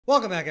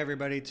Welcome back,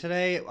 everybody.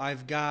 Today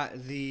I've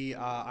got the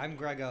I'm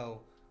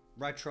Grego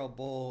Retro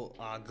Bull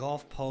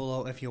golf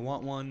polo. If you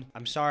want one,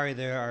 I'm sorry,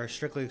 they are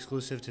strictly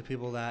exclusive to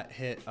people that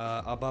hit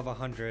above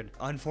 100.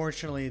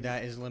 Unfortunately,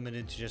 that is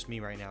limited to just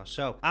me right now.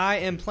 So I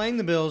am playing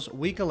the Bills,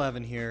 week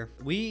 11 here.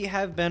 We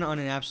have been on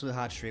an absolute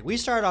hot streak. We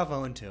started off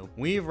 0-2.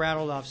 We've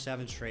rattled off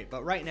 7 straight,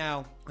 but right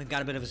now we've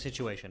got a bit of a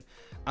situation.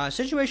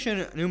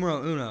 Situation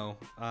numero uno,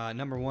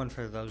 number one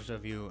for those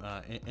of you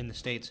in the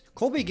States.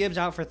 Colby Gibbs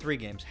out for 3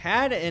 games.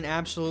 Had an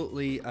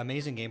absolutely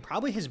amazing game,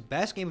 probably his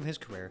best game of his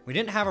career. We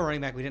didn't have a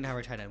running back, we didn't have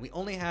a tight end. We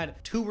only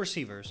had 2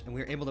 receivers, and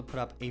we were able to put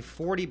up a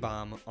 40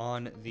 bomb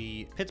on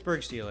the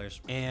Pittsburgh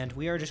Steelers. And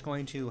we are just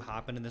going to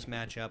hop into this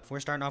matchup. If we're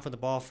starting off with the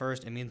ball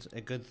first, it means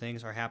good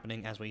things are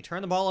happening as we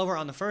turn the ball over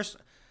on the first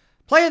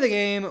play of the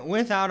game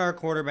without our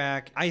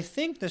quarterback. I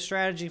think the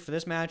strategy for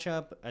this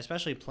matchup,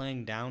 especially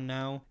playing down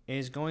now,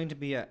 is going to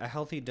be a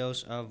healthy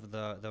dose of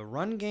the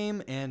run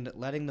game and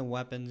letting the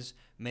weapons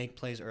make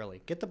plays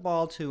early. Get the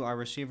ball to our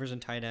receivers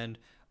and tight end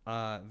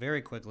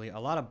very quickly. A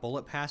lot of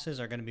bullet passes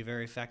are going to be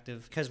very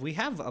effective because we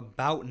have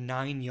about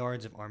 9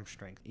 yards of arm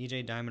strength.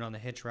 EJ Diamond on the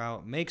hitch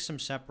route makes some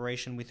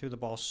separation. We threw the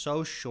ball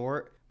so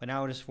short, but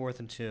now it is 4th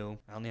and 2.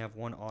 I only have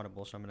 1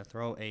 audible, so I'm going to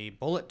throw a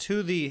bullet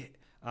to the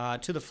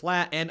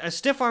flat and a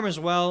stiff arm as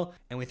well,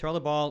 and we throw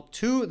the ball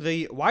to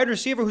the wide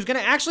receiver who's gonna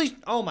actually,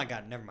 oh my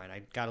god, never mind,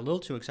 I got a little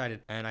too excited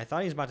and I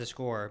thought he was about to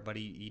score, but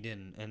he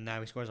didn't, and now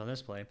he scores on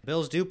this play.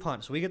 Bills do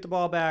punt, so we get the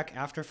ball back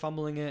after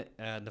fumbling it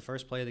the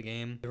first play of the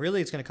game.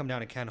 Really, it's gonna come down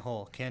to Ken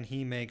Hull. Can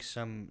he make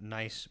some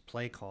nice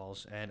play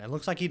calls? And it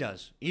looks like he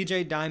does.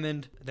 EJ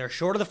Diamond, they're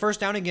short of the first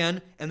down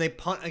again, and they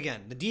punt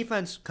again. The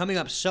defense coming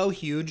up so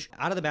huge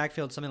out of the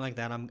backfield, something like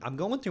that. I'm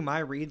going through my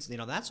reads, you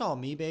know, that's all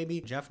me,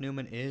 baby. Jeff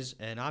Newman is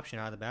an option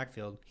out of the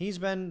backfield. He's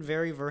been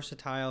very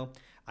versatile.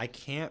 I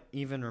can't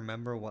even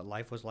remember what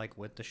life was like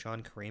with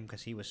Deshaun Kareem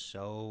because he was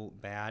so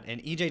bad. And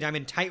EJ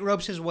Diamond tight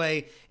ropes his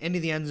way into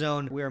the end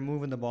zone. We are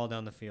moving the ball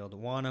down the field.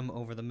 Want him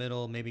over the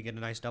middle, maybe get a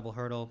nice double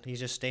hurdle.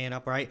 He's just staying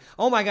upright.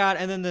 Oh my god,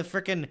 and then the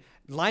freaking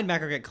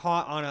linebacker get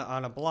caught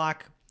on a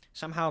block.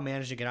 Somehow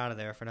managed to get out of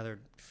there for another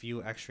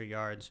few extra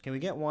yards. Can we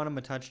get Wanham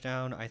a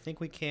touchdown? I think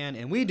we can,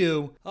 and we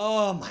do.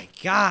 Oh my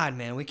god,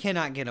 man, we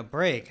cannot get a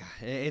break.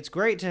 It's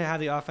great to have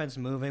the offense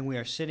moving. We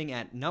are sitting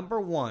at number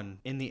 1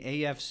 in the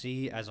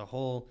AFC as a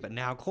whole, but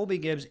now Colby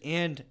Gibbs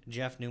and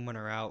Jeff Newman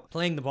are out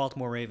playing the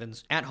Baltimore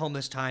Ravens at home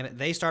this time.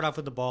 They start off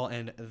with the ball,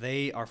 and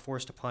they are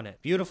forced to punt it.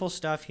 Beautiful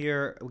stuff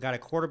here. We got a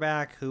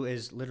quarterback who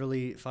is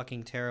literally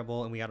fucking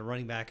terrible, and we got a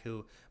running back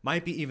who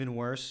might be even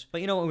worse.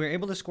 But you know, we were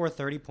able to score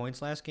 30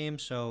 points last game,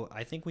 so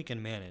I think we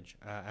can manage.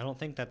 I don't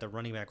think that the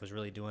running back was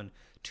really doing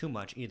too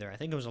much either. I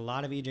think it was a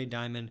lot of EJ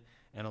Diamond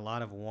and a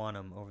lot of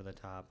Wanham over the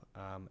top.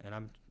 And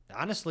I'm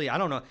honestly, I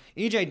don't know.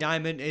 EJ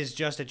Diamond is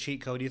just a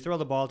cheat code. You throw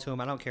the ball to him,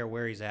 I don't care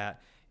where he's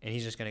at, and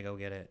he's just going to go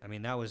get it. I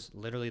mean, that was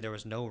literally, there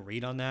was no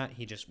read on that.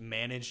 He just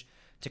managed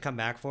to come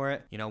back for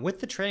it. You know, with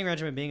the training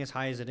regimen being as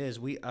high as it is,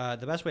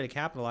 the best way to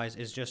capitalize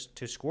is just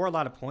to score a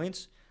lot of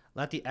points.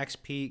 Let the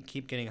XP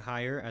keep getting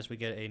higher as we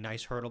get a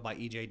nice hurdle by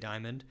EJ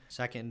Diamond.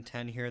 2nd and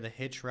 10 here. The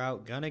hitch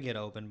route gonna get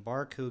open.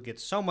 Barku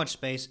gets so much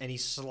space and he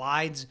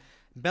slides,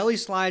 belly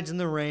slides in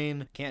the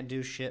rain. Can't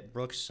do shit.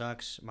 Brooks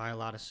sucks.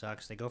 Mailata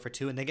sucks. They go for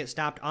 2 and they get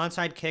stopped.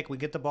 Onside kick. We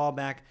get the ball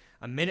back.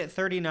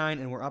 1:39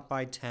 and we're up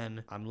by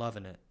 10. I'm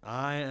loving it.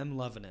 I am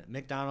loving it.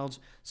 McDonald's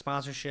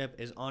sponsorship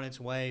is on its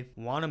way.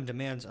 Wanham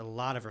demands a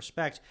lot of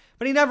respect,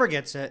 but he never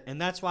gets it,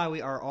 and that's why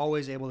we are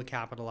always able to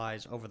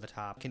capitalize over the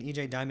top. Can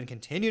EJ Diamond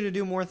continue to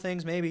do more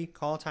things? Maybe.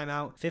 Call a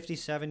timeout.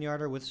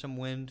 57-yarder with some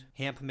wind.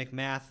 Hamp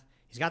McMath.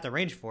 He's got the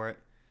range for it.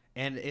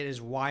 And it is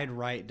wide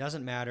right.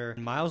 Doesn't matter.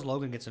 Miles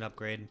Logan gets an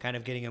upgrade, kind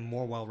of getting him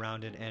more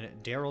well-rounded. And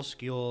Daryl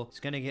Skule is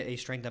going to get a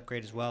strength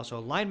upgrade as well.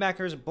 So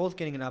linebackers both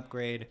getting an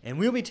upgrade. And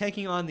we'll be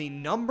taking on the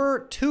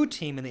number 2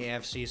 team in the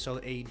AFC. So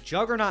a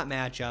juggernaut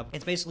matchup.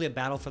 It's basically a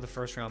battle for the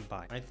first round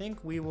bye. I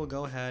think we will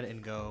go ahead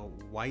and go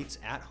whites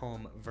at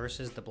home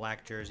versus the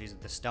black jerseys,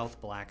 the stealth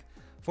black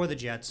for the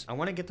Jets. I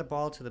want to get the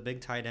ball to the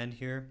big tight end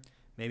here.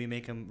 Maybe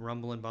make him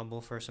rumble and bumble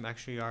for some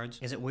extra yards.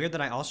 Is it weird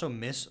that I also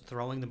miss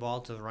throwing the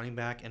ball to the running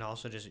back and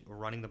also just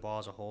running the ball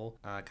as a whole?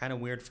 Kind of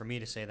weird for me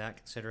to say that,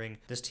 considering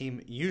this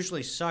team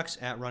usually sucks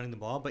at running the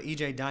ball, but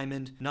EJ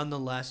Diamond,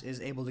 nonetheless,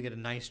 is able to get a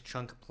nice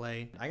chunk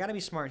play. I got to be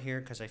smart here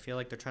because I feel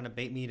like they're trying to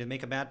bait me to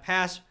make a bad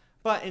pass,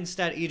 but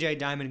instead, EJ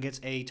Diamond gets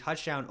a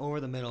touchdown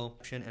over the middle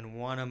and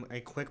Wanham a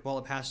quick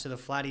bullet pass to the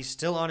flat. He's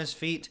still on his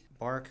feet.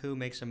 Barku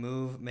makes a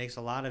move, makes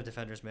a lot of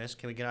defenders miss.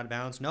 Can we get out of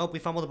bounds? Nope, we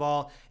fumble the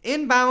ball.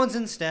 Inbounds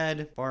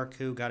instead.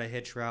 Barku got a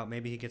hitch route.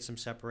 Maybe he gets some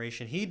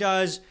separation. He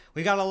does.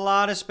 We got a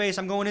lot of space.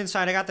 I'm going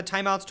inside. I got the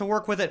timeouts to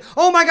work with it.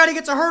 Oh my god, he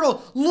gets a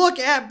hurdle. Look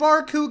at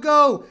Barku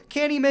go.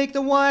 Can he make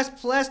the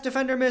last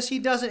defender miss? He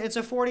doesn't. It's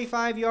a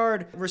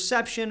 45-yard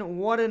reception.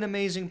 What an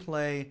amazing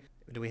play.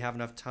 Do we have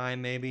enough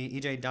time? Maybe.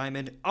 EJ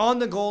Diamond on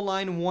the goal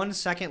line, 1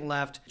 second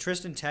left.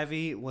 Tristan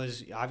Tevy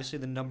was obviously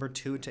the number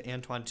 2 to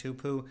Antoine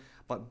Tupu,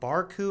 but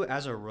Barku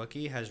as a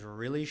rookie has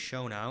really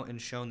shown out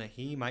and shown that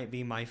he might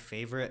be my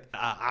favorite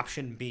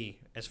option B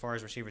as far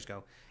as receivers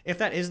go. If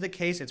that is the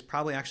case, it's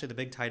probably actually the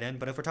big tight end.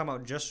 But if we're talking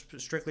about just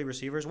strictly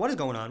receivers, what is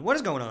going on? What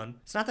is going on?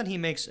 It's not that he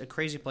makes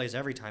crazy plays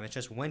every time. It's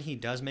just when he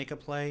does make a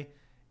play,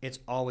 it's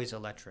always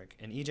electric.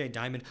 And EJ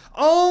Diamond,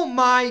 oh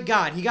my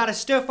God, he got a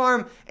stiff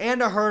arm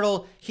and a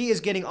hurdle. He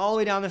is getting all the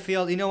way down the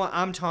field. You know what?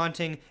 I'm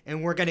taunting,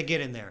 and we're going to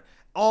get in there.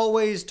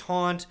 Always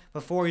taunt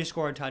before you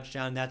score a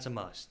touchdown. That's a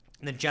must.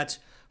 And the Jets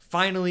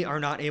finally are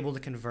not able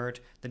to convert.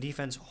 The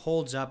defense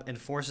holds up and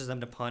forces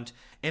them to punt.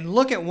 And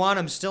look at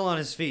Wanham still on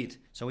his feet.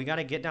 So we got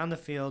to get down the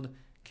field,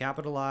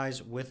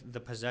 capitalize with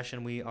the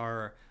possession we've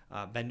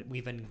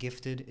been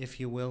gifted, if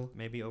you will,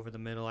 maybe over the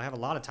middle. I have a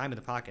lot of time in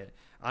the pocket.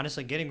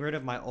 Honestly, getting rid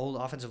of my old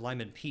offensive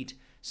lineman, Pete,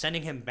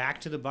 sending him back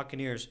to the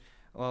Buccaneers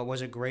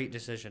was a great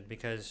decision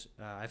because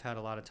I've had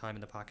a lot of time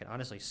in the pocket,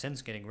 honestly,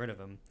 since getting rid of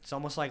him. It's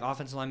almost like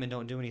offensive linemen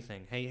don't do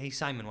anything. Hey,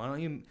 Simon, why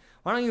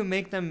don't you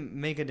make them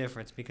make a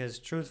difference? Because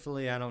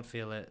truthfully, I don't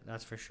feel it.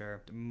 That's for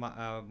sure.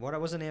 What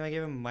was the name I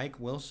gave him? Mike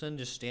Wilson,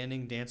 just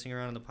standing, dancing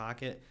around in the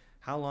pocket.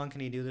 How long can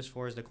he do this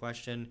for is the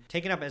question.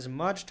 Taking up as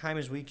much time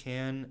as we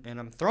can, and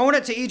I'm throwing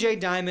it to EJ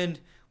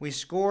Diamond. We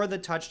score the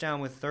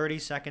touchdown with 30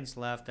 seconds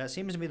left. That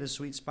seems to be the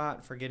sweet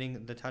spot for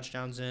getting the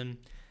touchdowns in.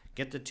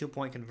 Get the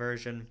 2-point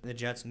conversion. The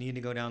Jets need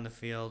to go down the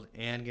field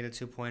and get a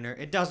 2-pointer.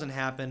 It doesn't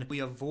happen. We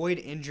avoid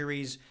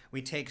injuries.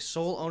 We take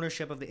sole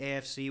ownership of the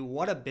AFC.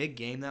 What a big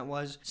game that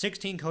was.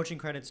 16 coaching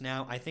credits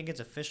now. I think it's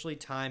officially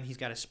time. He's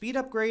got a speed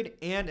upgrade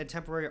and a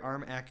temporary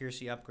arm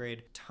accuracy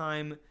upgrade.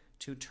 Time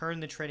to turn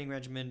the training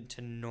regimen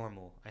to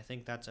normal. I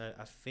think that's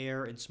a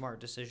fair and smart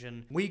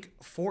decision. Week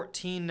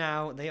 14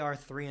 now. They are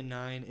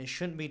 3-9. It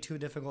shouldn't be too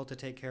difficult to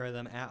take care of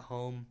them at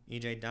home.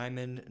 EJ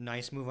Diamond,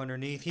 nice move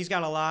underneath. He's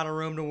got a lot of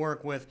room to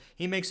work with.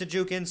 He makes a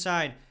juke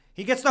inside.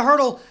 He gets the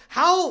hurdle.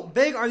 How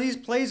big are these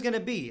plays going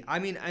to be? I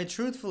mean,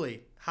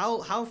 truthfully,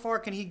 how far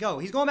can he go?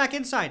 He's going back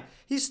inside.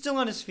 He's still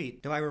on his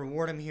feet. Do I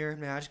reward him here?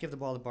 Nah, I just give the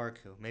ball to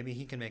Barku. Maybe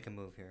he can make a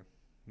move here.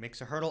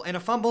 Makes a hurdle and a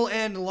fumble,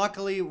 and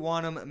luckily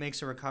Wanham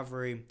makes a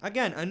recovery.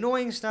 Again,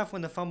 annoying stuff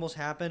when the fumbles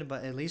happen,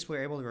 but at least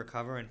we're able to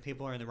recover and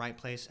people are in the right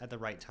place at the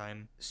right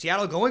time.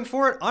 Seattle going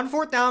for it on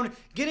 4th down,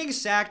 getting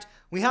sacked.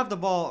 We have the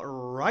ball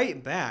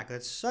right back.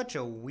 That's such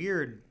a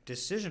weird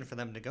decision for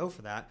them to go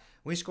for that.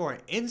 We score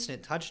an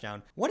instant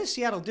touchdown. What is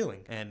Seattle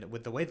doing? And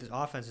with the way this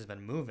offense has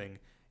been moving,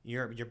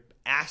 you're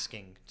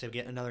asking to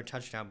get another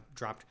touchdown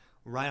dropped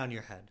right on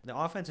your head. The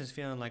offense is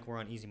feeling like we're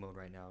on easy mode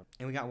right now.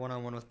 And we got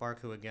one-on-one with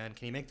Barku again.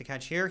 Can he make the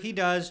catch here? He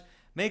does.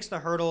 Makes the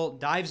hurdle,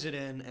 dives it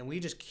in, and we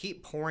just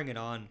keep pouring it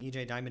on.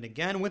 EJ Diamond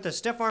again with a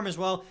stiff arm as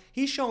well.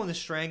 He's showing the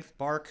strength.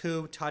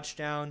 Barku,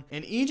 touchdown.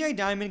 And EJ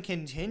Diamond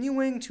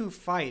continuing to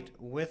fight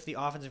with the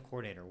offensive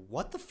coordinator.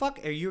 What the fuck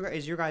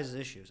is your guys'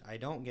 issues? I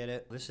don't get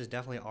it. This is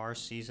definitely our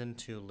season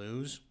to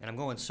lose. And I'm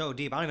going so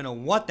deep. I don't even know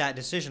what that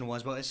decision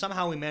was, but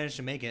somehow we managed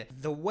to make it.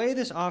 The way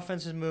this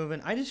offense is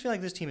moving, I just feel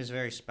like this team is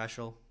very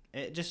special.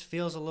 It just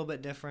feels a little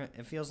bit different.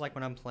 It feels like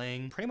when I'm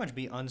playing, pretty much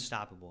be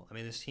unstoppable. I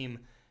mean, this team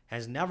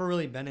has never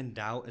really been in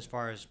doubt as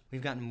far as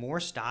we've gotten more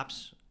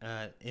stops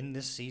in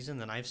this season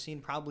than I've seen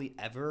probably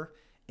ever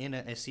in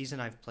a season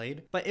I've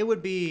played. But it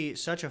would be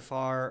such a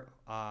far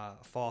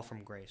fall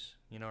from grace.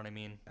 You know what I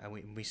mean?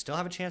 We still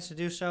have a chance to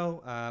do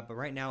so, but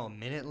right now a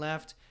minute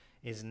left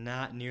is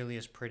not nearly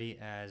as pretty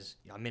as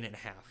a minute and a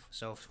half.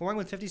 So scoring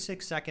with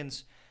 56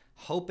 seconds,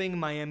 hoping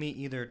Miami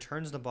either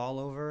turns the ball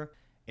over.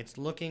 It's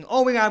looking,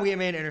 oh my God, we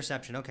made an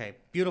interception. Okay,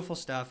 beautiful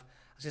stuff.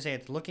 I was going to say,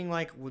 it's looking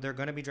like they're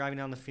going to be driving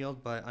down the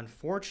field, but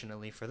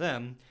unfortunately for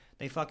them,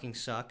 they fucking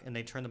suck, and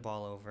they turn the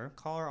ball over.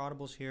 Call our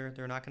audibles here.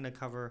 They're not going to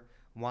cover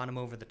Wanham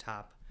over the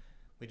top.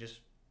 We just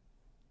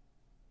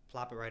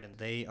plop it right in.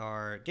 They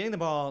are getting the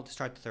ball to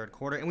start the third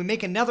quarter, and we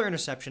make another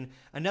interception,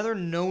 another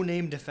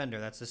no-name defender.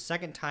 That's the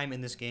second time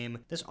in this game.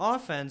 This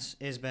offense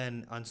has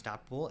been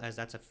unstoppable, as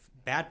that's a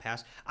bad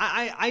pass.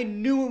 I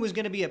knew it was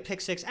going to be a pick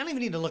six. I don't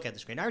even need to look at the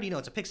screen. I already know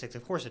it's a pick six.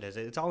 Of course it is.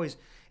 It's always,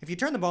 if you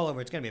turn the ball over,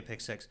 it's going to be a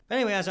pick six. But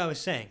anyway, as I was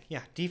saying, yeah,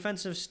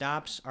 defensive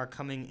stops are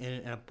coming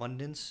in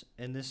abundance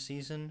in this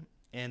season,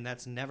 and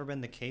that's never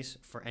been the case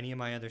for any of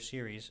my other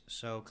series.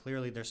 So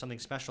clearly there's something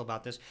special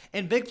about this.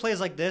 And big plays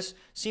like this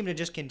seem to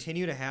just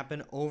continue to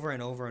happen over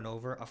and over and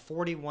over. A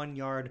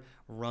 41-yard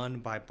run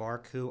by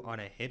Barku on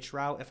a hitch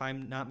route, if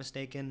I'm not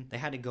mistaken. They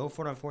had to go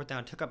for it on 4th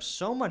down. It took up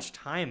so much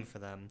time for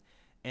them.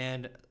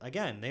 And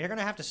again, they're going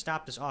to have to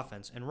stop this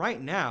offense. And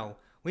right now,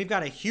 we've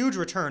got a huge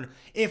return.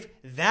 If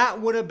that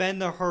would have been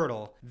the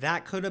hurdle,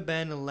 that could have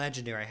been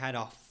legendary. I had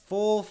a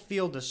full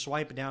field to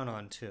swipe down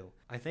on, too.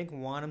 I think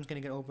Wanham's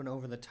going to get open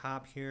over the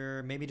top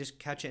here. Maybe just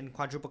catch it in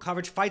quadruple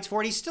coverage. Fights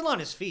for it. He's still on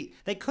his feet.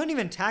 They couldn't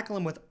even tackle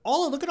him with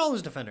look at all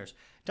those defenders.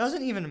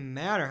 Doesn't even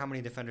matter how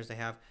many defenders they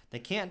have. They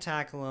can't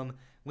tackle them.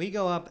 We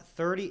go up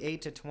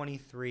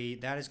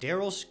 38-23. That is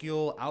Daryl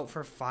Skule out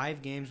for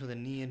 5 games with a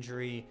knee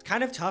injury. It's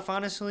kind of tough,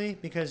 honestly,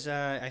 because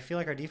I feel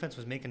like our defense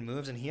was making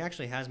moves, and he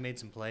actually has made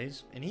some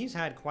plays. And he's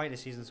had quite a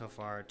season so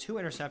far. 2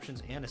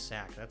 interceptions and a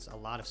sack. That's a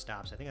lot of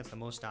stops. I think that's the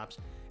most stops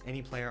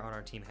any player on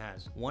our team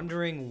has.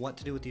 Wondering what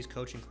to do with these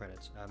coaching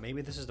credits.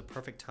 Maybe this is the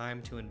perfect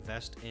time to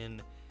invest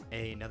in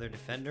another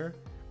defender.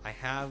 I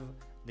have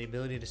the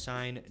ability to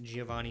sign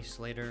Giovanni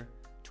Slater,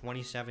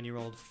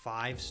 27-year-old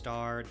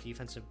 5-star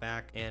defensive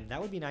back, and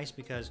that would be nice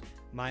because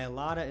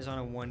Mailata is on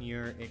a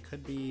 1-year. It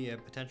could be a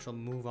potential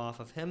move off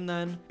of him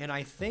then, and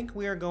I think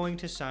we are going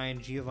to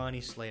sign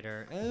Giovanni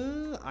Slater.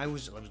 I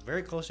was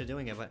very close to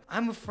doing it, but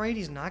I'm afraid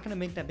he's not going to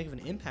make that big of an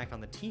impact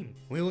on the team.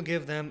 We will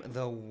give them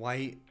the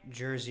white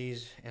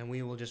jerseys, and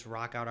we will just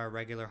rock out our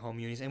regular home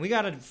unis, and we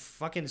got a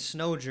fucking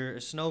snow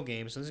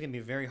game, so this is going to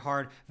be very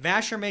hard.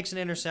 Vasher makes an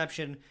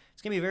interception.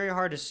 It's going to be very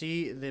hard to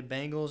see the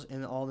Bengals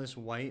in all this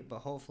white, but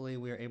hopefully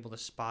we are able to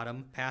spot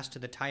him. Pass to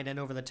the tight end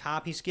over the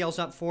top. He scales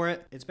up for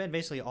it. It's been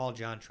basically all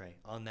John Trey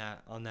on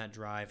that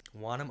drive.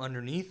 Want him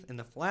underneath in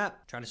the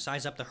flat. Trying to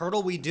size up the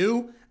hurdle. We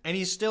do. And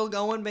he's still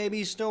going, baby.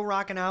 He's still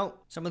rocking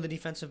out. Some of the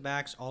defensive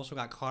backs also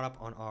got caught up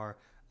on our,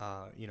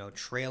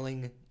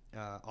 trailing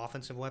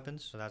offensive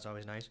weapons, so that's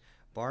always nice.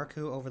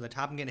 Barku over the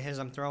top and getting his.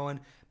 I'm throwing.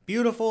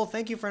 Beautiful.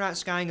 Thank you for not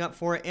skying up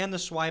for it. And the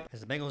swipe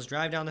as the Bengals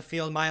drive down the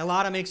field.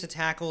 Mailata makes a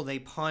tackle. They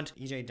punt.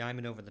 EJ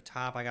Diamond over the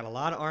top. I got a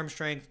lot of arm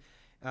strength.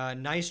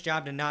 Nice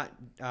job to not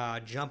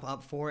jump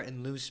up for it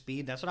and lose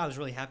speed. That's what I was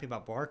really happy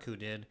about Barku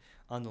did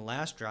on the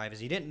last drive, is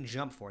he didn't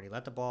jump for it. He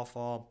let the ball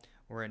fall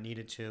where it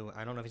needed to.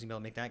 I don't know if he's going to be able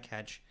to make that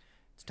catch.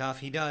 It's tough.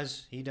 He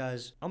does. He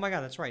does. Oh my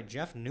God, that's right.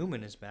 Jeff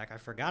Newman is back. I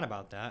forgot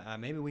about that.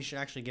 Maybe we should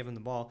actually give him the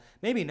ball.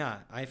 Maybe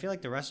not. I feel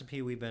like the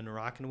recipe we've been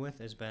rocking with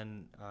has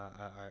been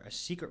a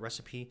secret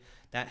recipe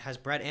that has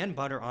bread and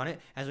butter on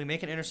it as we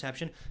make an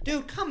interception.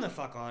 Dude, come the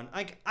fuck on.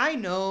 Like, I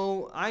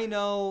know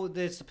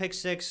that it's the Pick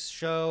Six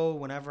show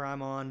whenever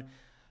I'm on,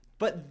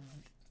 but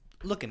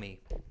look at me.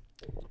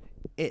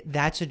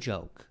 That's a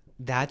joke.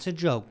 That's a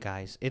joke,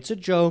 guys. It's a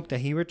joke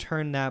that he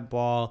returned that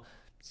ball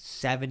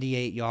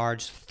 78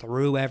 yards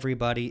through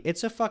everybody.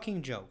 It's a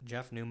fucking joke.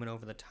 Jeff Newman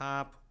over the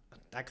top.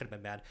 That could have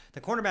been bad.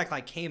 The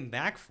cornerback came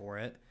back for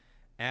it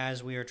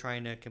as we were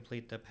trying to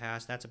complete the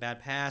pass. That's a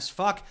bad pass.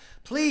 Fuck.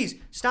 Please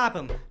stop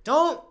him.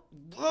 Don't.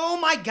 Oh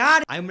my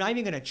God. I'm not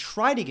even going to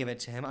try to give it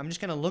to him. I'm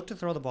just going to look to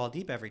throw the ball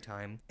deep every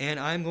time. And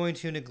I'm going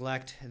to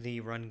neglect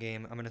the run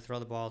game. I'm going to throw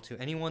the ball to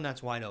anyone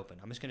that's wide open.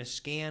 I'm just going to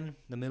scan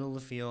the middle of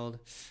the field,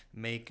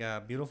 make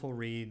beautiful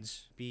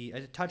reads, be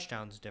a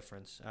touchdown's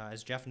difference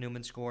as Jeff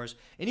Newman scores.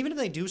 And even if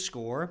they do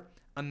score,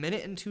 a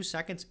minute and 2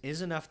 seconds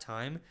is enough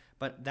time,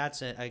 but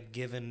that's a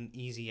given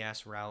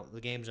easy-ass route. The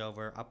game's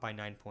over, up by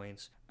 9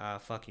 points.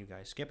 Fuck you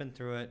guys. Skipping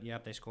through it.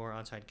 Yep, they score.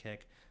 Onside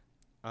kick.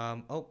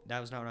 Oh, that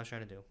was not what I was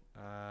trying to do.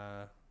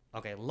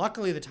 Okay,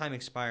 luckily the time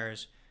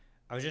expires.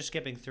 I was just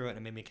skipping through it and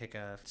it made me kick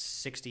a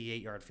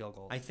 68-yard field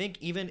goal. I think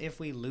even if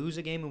we lose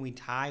a game and we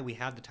tie, we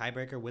have the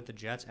tiebreaker with the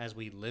Jets as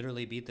we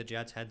literally beat the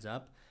Jets heads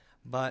up.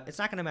 But it's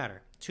not going to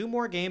matter. 2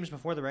 more games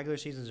before the regular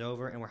season's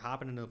over, and we're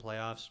hopping into the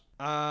playoffs.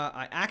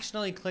 I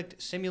accidentally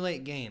clicked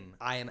simulate game.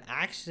 I am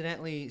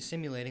accidentally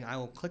simulating. I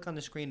will click on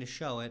the screen to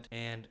show it,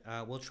 and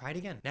we'll try it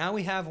again. Now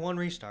we have 1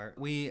 restart.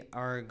 We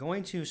are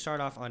going to start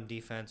off on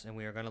defense, and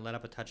we are going to let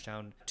up a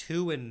touchdown.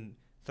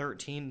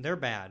 2-13. They're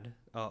bad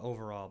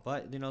overall,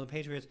 but the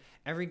Patriots.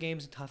 Every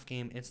game's a tough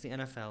game. It's the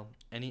NFL.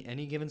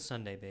 Any given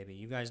Sunday, baby.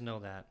 You guys know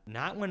that.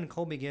 Not when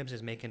Colby Gibbs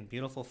is making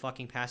beautiful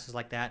fucking passes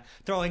like that,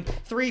 throwing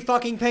 3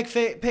 fucking pick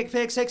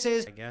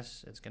sixes. I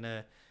guess it's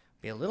gonna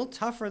be a little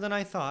tougher than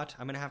I thought.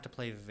 I'm gonna have to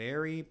play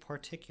very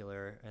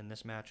particular in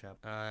this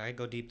matchup. I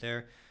go deep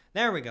there.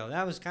 There we go.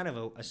 That was kind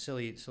of a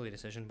silly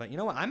decision. But you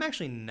know what? I'm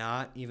actually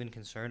not even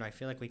concerned. I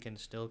feel like we can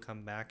still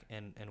come back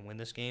and win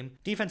this game.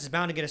 Defense is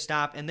bound to get a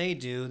stop, and they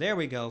do. There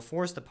we go.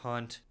 Force the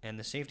punt, and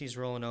the safety's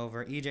rolling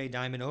over. EJ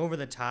Diamond over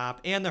the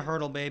top, and the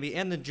hurdle, baby,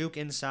 and the juke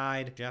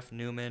inside. Jeff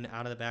Newman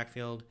out of the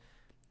backfield.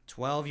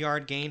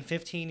 12-yard gain,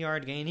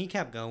 15-yard gain. He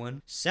kept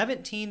going.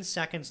 17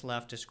 seconds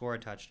left to score a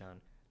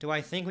touchdown. Do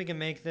I think we can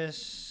make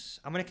this?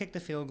 I'm going to kick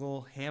the field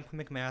goal. Hamp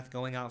McMath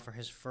going out for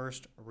his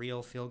first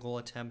real field goal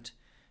attempt.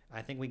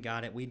 I think we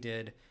got it. We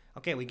did.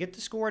 Okay, we get the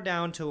score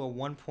down to a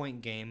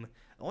 1-point game.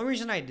 The only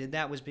reason I did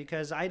that was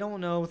because I don't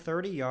know,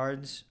 30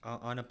 yards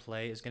on a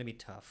play is going to be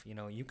tough.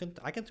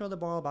 I can throw the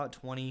ball about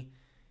 20,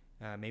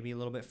 maybe a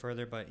little bit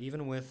further, but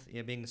even with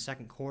it being the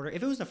second quarter,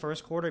 if it was the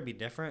first quarter, it'd be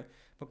different.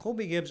 But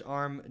Colby Gibbs'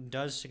 arm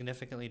does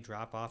significantly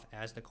drop off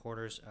as the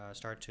quarters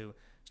start to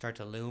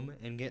loom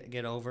and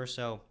get over.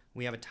 So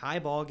we have a tie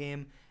ball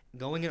game.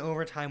 Going in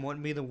overtime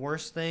wouldn't be the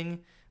worst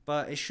thing,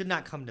 but it should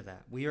not come to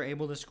that. We are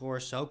able to score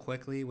so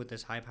quickly with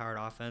this high-powered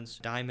offense.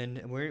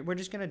 Diamond, we're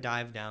just going to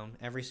dive down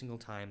every single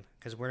time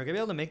because we're going to be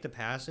able to make the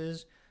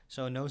passes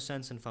so no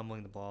sense in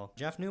fumbling the ball.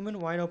 Jeff Newman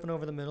wide open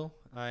over the middle.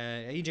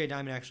 EJ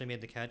Diamond actually made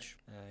the catch.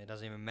 It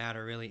doesn't even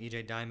matter really.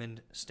 EJ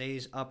Diamond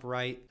stays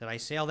upright. Did I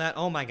sail that?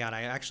 Oh my god,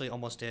 I actually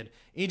almost did.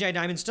 EJ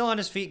Diamond still on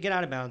his feet. Get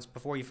out of bounds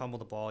before you fumble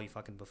the ball, you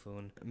fucking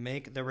buffoon.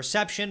 Make the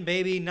reception,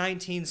 baby.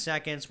 19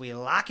 seconds. We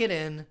lock it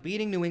in.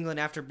 Beating New England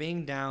after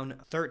being down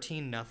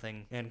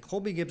 13-0. And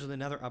Colby Gibbs with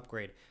another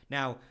upgrade.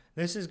 Now,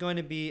 this is going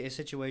to be a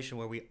situation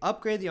where we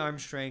upgrade the arm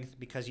strength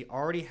because he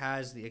already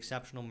has the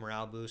exceptional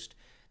morale boost.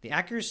 The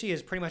accuracy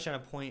is pretty much at a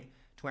point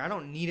to where I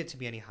don't need it to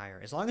be any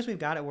higher. As long as we've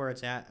got it where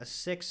it's at, a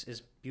 6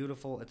 is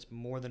beautiful. It's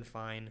more than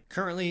fine.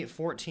 Currently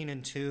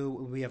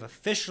 14-2. We have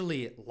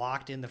officially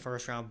locked in the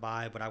first round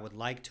bye, but I would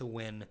like to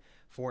win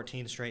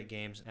 14 straight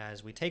games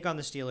as we take on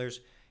the Steelers.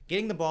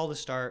 Getting the ball to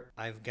start,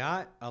 I've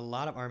got a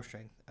lot of arm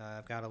strength.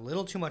 I've got a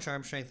little too much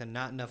arm strength and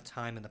not enough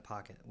time in the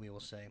pocket, we will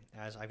say.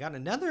 As I've got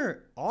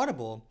another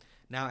audible.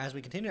 Now, as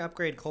we continue to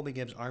upgrade Colby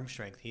Gibbs' arm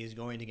strength, he's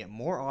going to get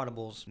more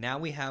audibles. Now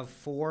we have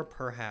 4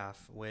 per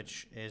half,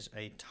 which is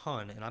a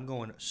ton. And I'm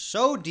going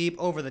so deep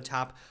over the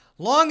top.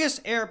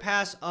 Longest air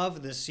pass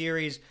of the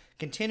series.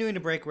 Continuing to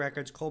break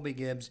records. Colby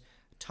Gibbs,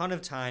 ton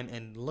of time.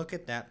 And look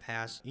at that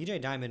pass.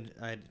 EJ Diamond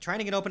trying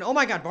to get open. Oh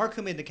my god,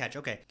 Barku made the catch.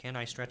 Okay, can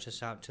I stretch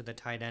this out to the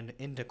tight end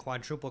into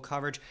quadruple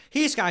coverage?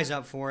 He skies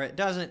up for it.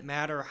 Doesn't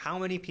matter how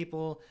many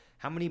people...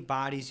 how many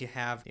bodies you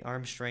have. The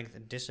arm strength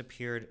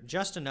disappeared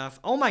just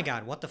enough. Oh my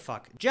god, what the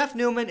fuck? Jeff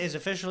Newman is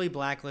officially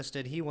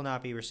blacklisted. He will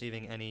not be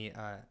receiving any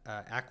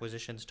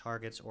acquisitions,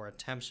 targets, or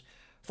attempts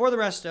for the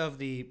rest of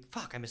the...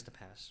 Fuck, I missed the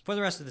pass. For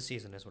the rest of the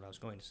season is what I was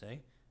going to say.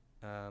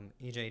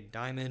 EJ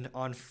Diamond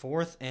on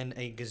 4th and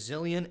a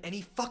gazillion, and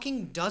he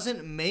fucking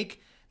doesn't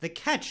make the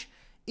catch.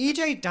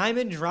 EJ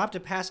Diamond dropped a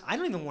pass. I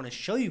don't even want to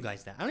show you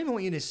guys that. I don't even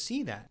want you to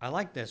see that. I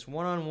like this.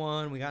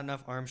 One-on-one. We got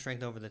enough arm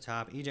strength over the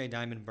top. EJ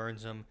Diamond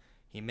burns him.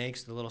 He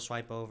makes the little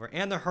swipe over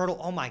and the hurdle.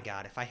 Oh my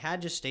god, if I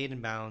had just stayed in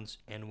bounds.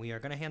 And we are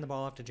going to hand the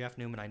ball off to Jeff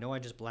Newman. I know I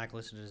just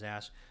blacklisted his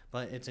ass,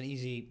 but it's an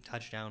easy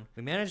touchdown.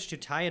 We managed to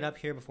tie it up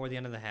here before the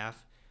end of the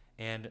half.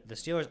 And the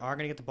Steelers are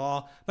going to get the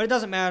ball, but it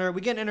doesn't matter.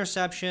 We get an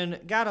interception.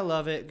 Gotta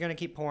love it. Going to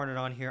keep pouring it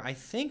on here. I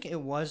think it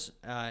was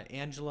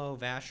Angelo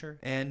Vasher.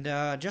 And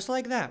just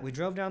like that, we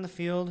drove down the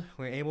field.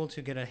 We were able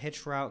to get a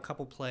hitch route,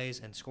 couple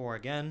plays, and score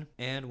again.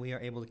 And we are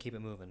able to keep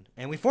it moving.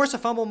 And we force a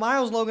fumble.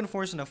 Miles Logan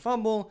forcing a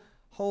fumble.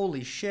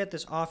 Holy shit,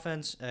 this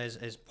offense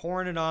is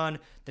pouring it on.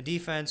 The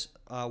defense,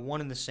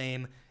 one and the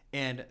same.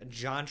 And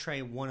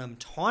Jontre Woonem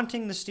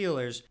taunting the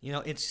Steelers. You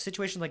know, it's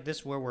situations like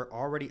this where we're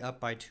already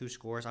up by 2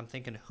 scores. I'm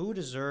thinking who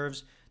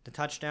deserves the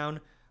touchdown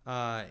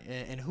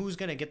and who's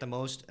going to get the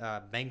most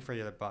bang for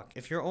your buck.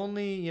 If you're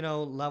only, you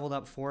know, leveled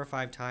up 4 or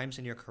 5 times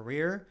in your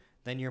career,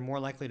 then you're more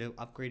likely to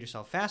upgrade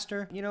yourself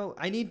faster. You know,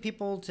 I need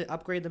people to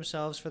upgrade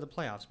themselves for the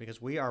playoffs because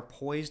we are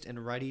poised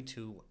and ready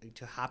to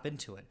hop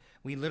into it.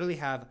 We literally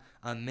have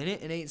 1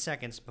 minute and 8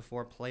 seconds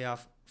before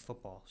playoff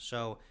football.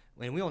 So,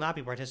 and we will not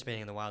be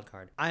participating in the wild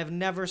card. I've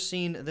never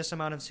seen this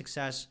amount of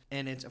success,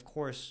 and it's, of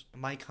course,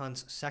 Mike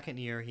Hunt's 2nd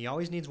year. He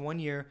always needs 1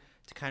 year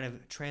to kind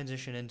of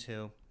transition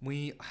into.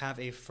 We have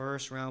a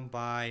first round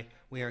bye.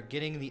 We are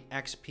getting the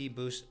XP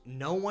boost.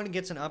 No one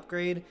gets an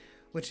upgrade,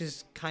 which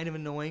is kind of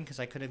annoying because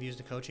I could have used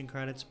the coaching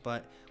credits,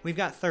 but we've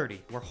got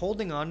 30. We're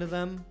holding on to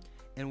them,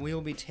 and we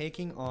will be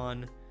taking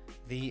on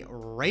the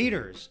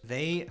Raiders.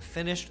 They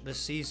finished the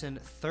season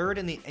 3rd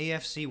in the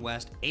AFC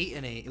West,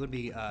 8-8. It would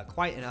be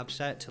quite an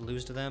upset to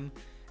lose to them,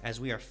 as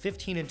we are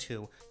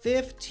 15-2.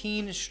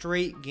 15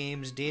 straight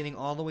games dating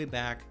all the way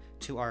back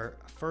to our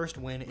first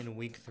win in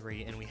week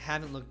 3, and we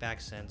haven't looked back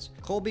since.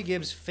 Colby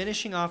Gibbs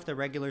finishing off the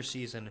regular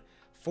season,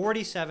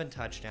 47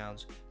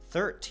 touchdowns,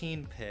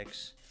 13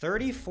 picks,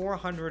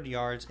 3,400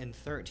 yards in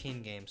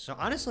 13 games. So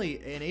honestly,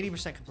 an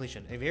 80%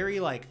 completion. A very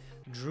like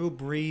Drew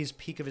Brees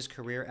peak of his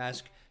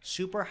career-esque,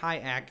 super high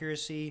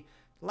accuracy,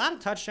 a lot of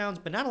touchdowns,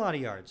 but not a lot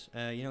of yards.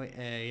 He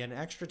had an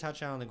extra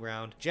touchdown on the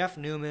ground. Jeff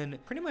Newman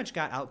pretty much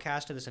got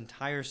outcasted this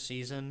entire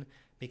season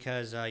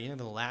because, the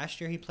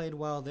last year he played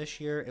well. This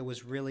year it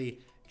was really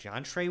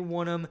Jontre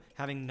Woonem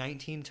having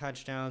 19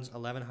 touchdowns,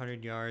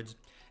 1,100 yards.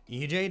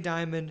 EJ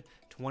Diamond,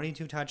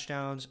 22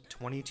 touchdowns,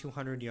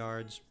 2,200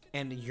 yards.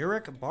 And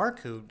Uric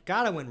Barku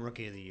gotta win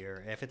Rookie of the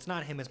Year. If it's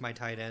not him, it's my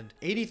tight end.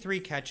 83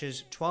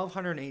 catches,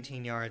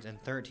 1,218 yards, and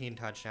 13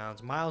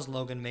 touchdowns. Miles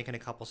Logan making a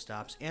couple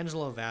stops.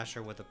 Angelo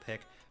Vasher with a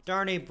pick.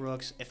 Darnay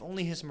Brooks, if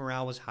only his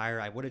morale was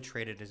higher, I would have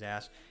traded his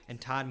ass. And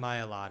Todd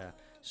Mailata.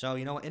 So,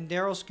 and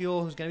Darryl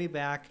Skule, who's going to be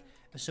back,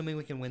 assuming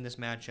we can win this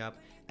matchup.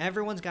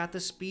 Everyone's got the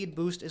speed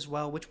boost as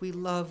well, which we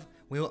love.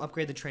 We will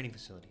upgrade the training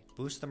facility.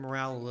 Boost the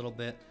morale a little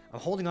bit. I'm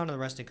holding on to the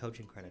rest of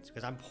coaching credits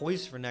because I'm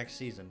poised for next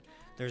season.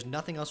 There's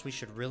nothing else we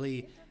should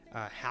really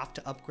have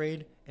to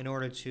upgrade in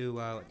order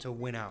to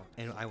win out.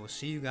 And I will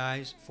see you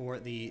guys for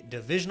the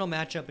divisional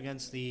matchup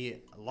against the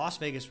Las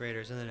Vegas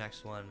Raiders in the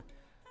next one.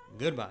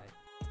 Goodbye.